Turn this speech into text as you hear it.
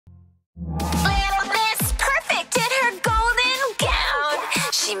Little Miss Perfect in her golden gown.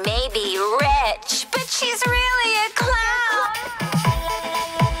 She may be rich, but she's really a clown.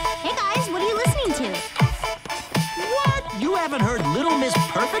 Hey guys, what are you listening to? What? You haven't heard Little Miss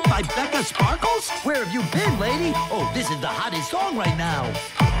Perfect by Becca Sparkles? Where have you been, lady? Oh, this is the hottest song right now.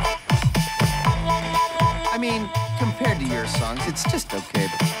 I mean, compared to your songs, it's just okay.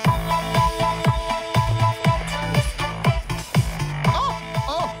 Oh!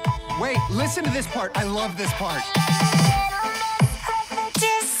 Wait, listen to this part. I love this part.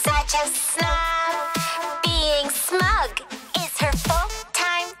 Just such a snob. Being smug is her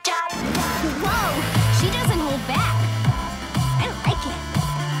full-time job. Whoa, she doesn't hold back. I like it.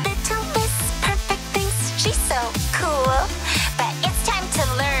 Little Miss Perfect thinks she's so cool, but it's time to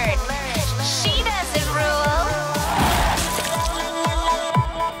learn. She doesn't rule.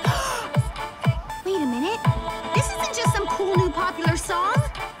 Wait a minute. This isn't just some cool new popular song.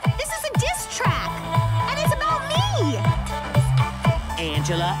 This is a diss track, and it's about me.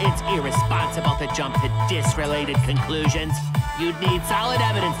 Angela, it's irresponsible to jump to diss-related conclusions. You'd need solid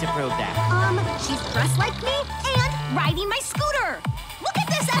evidence to prove that. She's dressed like me and riding my scooter. Look at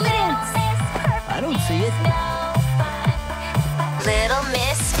this evidence. I don't see it. Little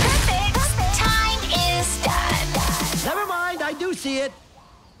Miss Perfect's time is done. Never mind, I do see it.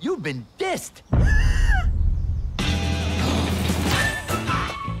 You've been dissed.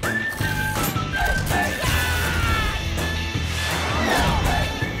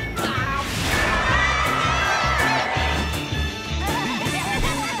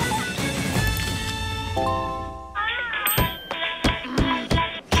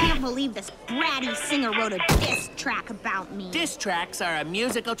 Can't believe this bratty singer wrote a diss track about me. Diss tracks are a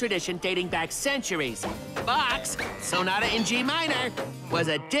musical tradition dating back centuries. Bach's Sonata in G minor was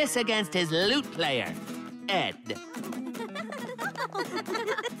a diss against his lute player, Ed.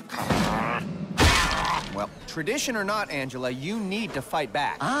 Well, tradition or not, Angela, you need to fight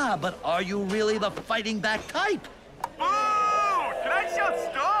back. Ah, but are you really the fighting back type? Can I shout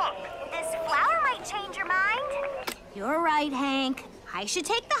stop? This flower might change your mind. You're right, Hank. I should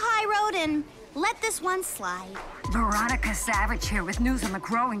take the high road and let this one slide. Veronica Savage here with news on the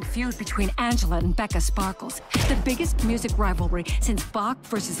growing feud between Angela and Becca Sparkles. The biggest music rivalry since Bach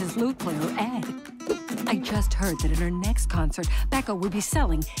versus his lute player, Ed. I just heard that in her next concert, Becca will be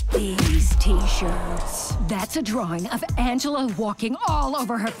selling these t-shirts. That's a drawing of Angela walking all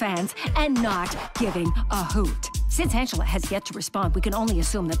over her fans and not giving a hoot. Since Angela has yet to respond, we can only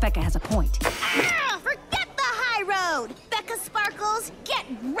assume that Becca has a point. Ah, forget the high road! Becca Sparkles, get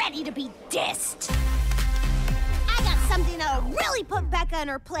ready to be dissed! I got something that'll really put Becca in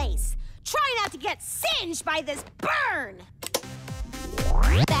her place. Try not to get singed by this burn!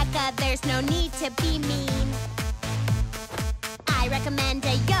 Becca, there's no need to be mean. I recommend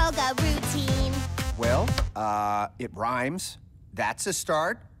a yoga routine. Well, it rhymes. That's a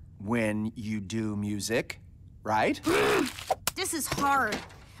start when you do music, right? This is hard.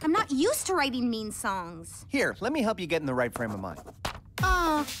 I'm not used to writing mean songs. Here, let me help you get in the right frame of mind.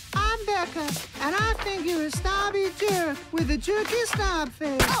 I'm Becca, and I think you're a snobby jerk with a jerky snob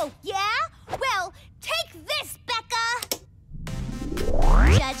face. Oh, yeah? Well, take this, Becca!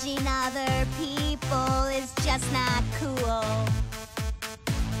 Judging other people is just not cool.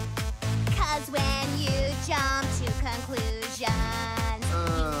 'Cause when you jump to conclusions,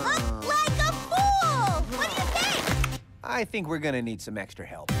 you look like a fool! What do you think? I think we're gonna need some extra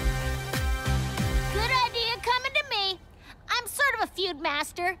help. Good idea coming to me. I'm sort of a feud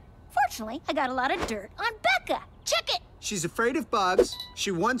master. Fortunately, I got a lot of dirt on Becca. Check it. She's afraid of bugs,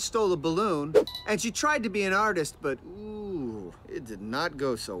 she once stole a balloon, and she tried to be an artist, but ooh, it did not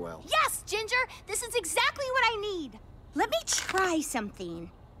go so well. Yes, Ginger, this is exactly what I need. Let me try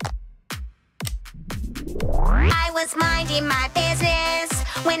something. I was minding my business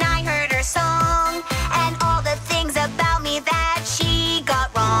when I heard her song and all the things about me that she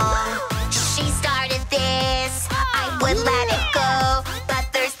got wrong. She started this, I would let it go,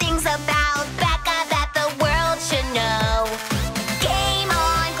 but there's things about Becca that the world should know. Game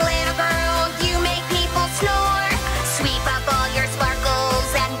on, glitter girl, you make people snore. Sweep up all your sparkles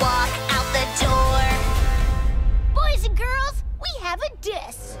and walk out the door. Boys and girls, we have a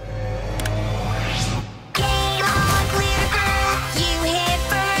diss. Game on, glitter girl, you hit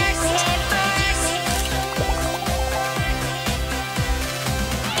first.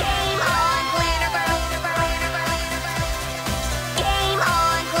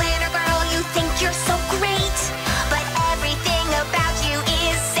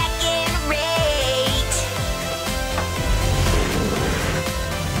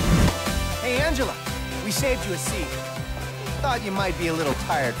 thought you might be a little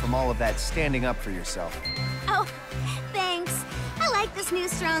tired from all of that standing up for yourself. Oh, thanks. I like this new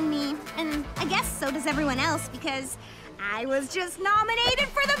strong me, and I guess so does everyone else because I was just nominated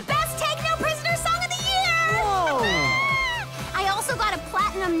for the Best Take No Prisoner Song of the Year! Whoa! I also got a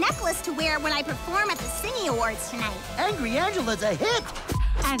platinum necklace to wear when I perform at the Singing Awards tonight. Angry Angela's a hit.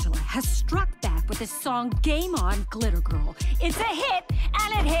 Angela has struck back with the song Game On, Glitter Girl. It's a hit,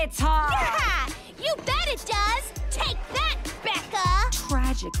 and it hits hard. Yeah! You bet it does! Take that, Becca!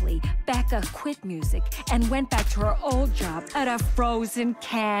 Tragically, Becca quit music and went back to her old job at a frozen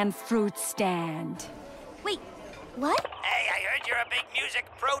canned fruit stand. Wait, what? Hey, I heard you're a big music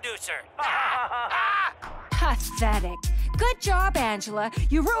producer. Pathetic. Good job, Angela.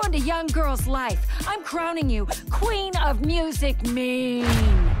 You ruined a young girl's life. I'm crowning you Queen of Music Mean.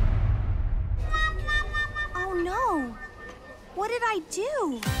 Oh no. What did I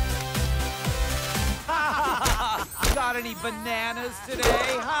do? Got any bananas today?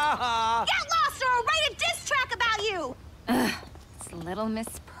 Ha ha! Get lost or I'll write a diss track about you! It's Little Miss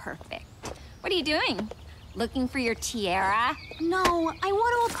Perfect. What are you doing? Looking for your tiara? No, I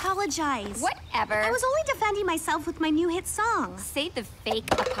want to apologize. Whatever. I was only defending myself with my new hit song. Say the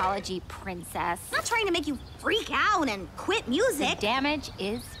fake apology, princess. Not trying to make you freak out and quit music. The damage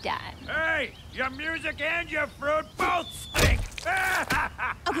is done. Hey, your music and your fruit both stink.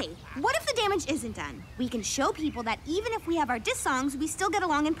 Okay, what if the damage isn't done? We can show people that even if we have our diss songs, we still get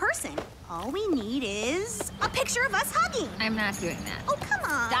along in person. All we need is a picture of us hugging. I'm not doing that. Oh, come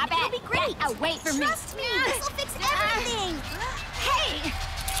on. Stop it. It'll be great. Oh, wait for me. Trust me. This will fix everything. Hey!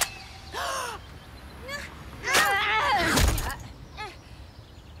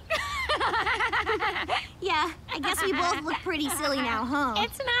 Yeah, I guess we both look pretty silly now, huh?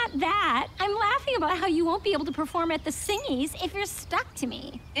 It's not that. I'm laughing about how you won't be able to perform at the Singies if you're stuck to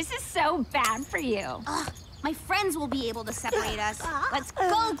me. This is so bad for you. Ugh, my friends will be able to separate us. Let's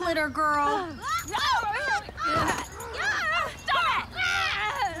go, Glitter Girl. Stop it!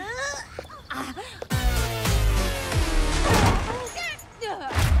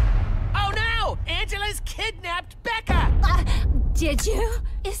 Oh no! Angela's kidnapped Becca! Did you?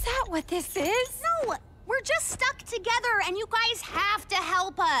 Is that what this is? No, we're just stuck together and you guys have to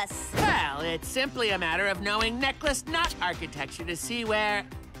help us. Well, it's simply a matter of knowing necklace knot architecture to see where...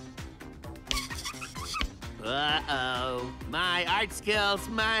 Uh-oh. My art skills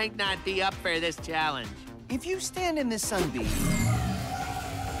might not be up for this challenge. If you stand in this sunbeam,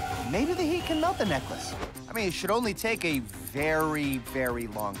 maybe the heat can melt the necklace. I mean, it should only take a very, very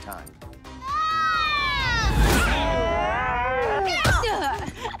long time.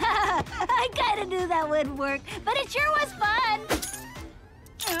 I kinda knew that wouldn't work, but it sure was fun.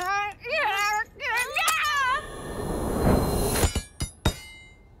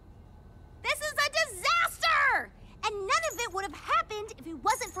 This is a disaster! And none of it would have happened if it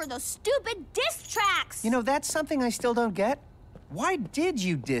wasn't for those stupid diss tracks. You know, that's something I still don't get. Why did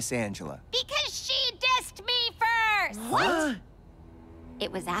you diss Angela? Because she dissed me first! What?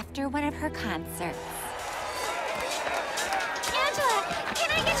 It was after one of her concerts. Angela, can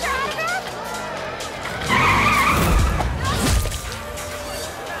I get your autograph?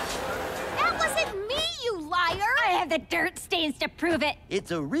 That wasn't me, you liar! I have the dirt stains to prove it.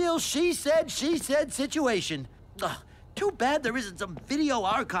 It's a real she said situation. Ugh, too bad there isn't some video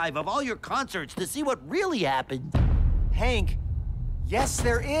archive of all your concerts to see what really happened. Hank, yes,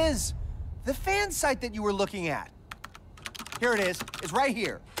 there is. The fan site that you were looking at. Here it is. It's right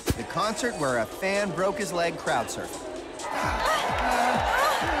here. The concert where a fan broke his leg crowd surfing.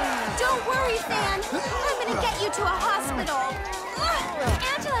 Don't worry, fan. I'm gonna get you to a hospital.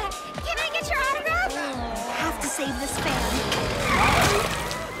 Angela, can I get your autograph? Have to save this fan.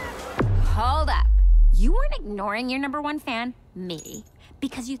 Hold up. You weren't ignoring your #1 fan, me,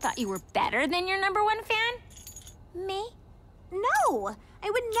 because you thought you were better than your #1 fan? Me? No, I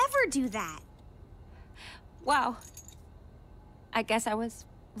would never do that. Wow. I guess I was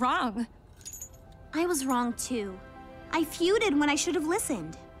wrong. I was wrong, too. I feuded when I should have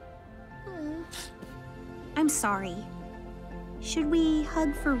listened. I'm sorry. Should we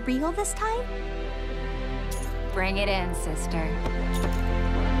hug for real this time? Bring it in, sister.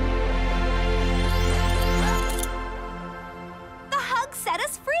 The hug set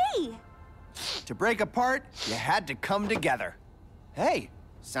us free! To break apart, you had to come together. Hey,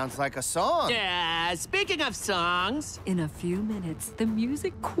 sounds like a song. Speaking of songs... In a few minutes, the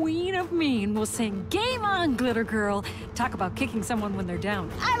music queen of mean will sing Game On, Glitter Girl. Talk about kicking someone when they're down.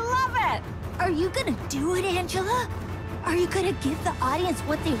 I love it! Are you gonna do it, Angela? Are you gonna give the audience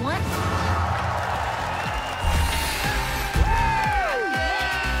what they want?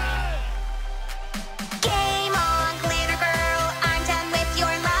 Game on, Glitter Girl,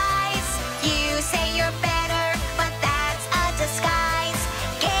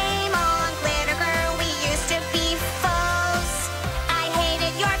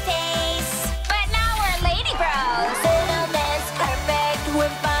 we're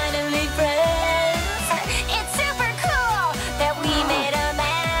finally friends. It's super cool that we made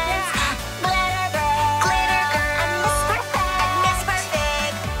amends. Glitter girl, I miss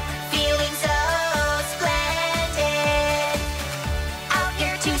perfect, feeling so splendid. Out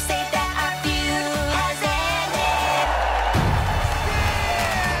here to say that our feud has ended.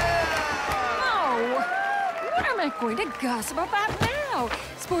 Oh, what am I going to gossip about now?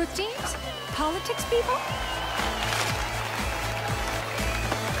 Sports teams? Politics people?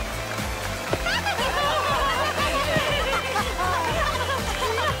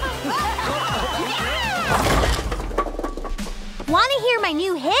 Want to hear my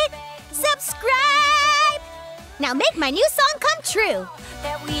new hit? Subscribe! Now make my new song come true.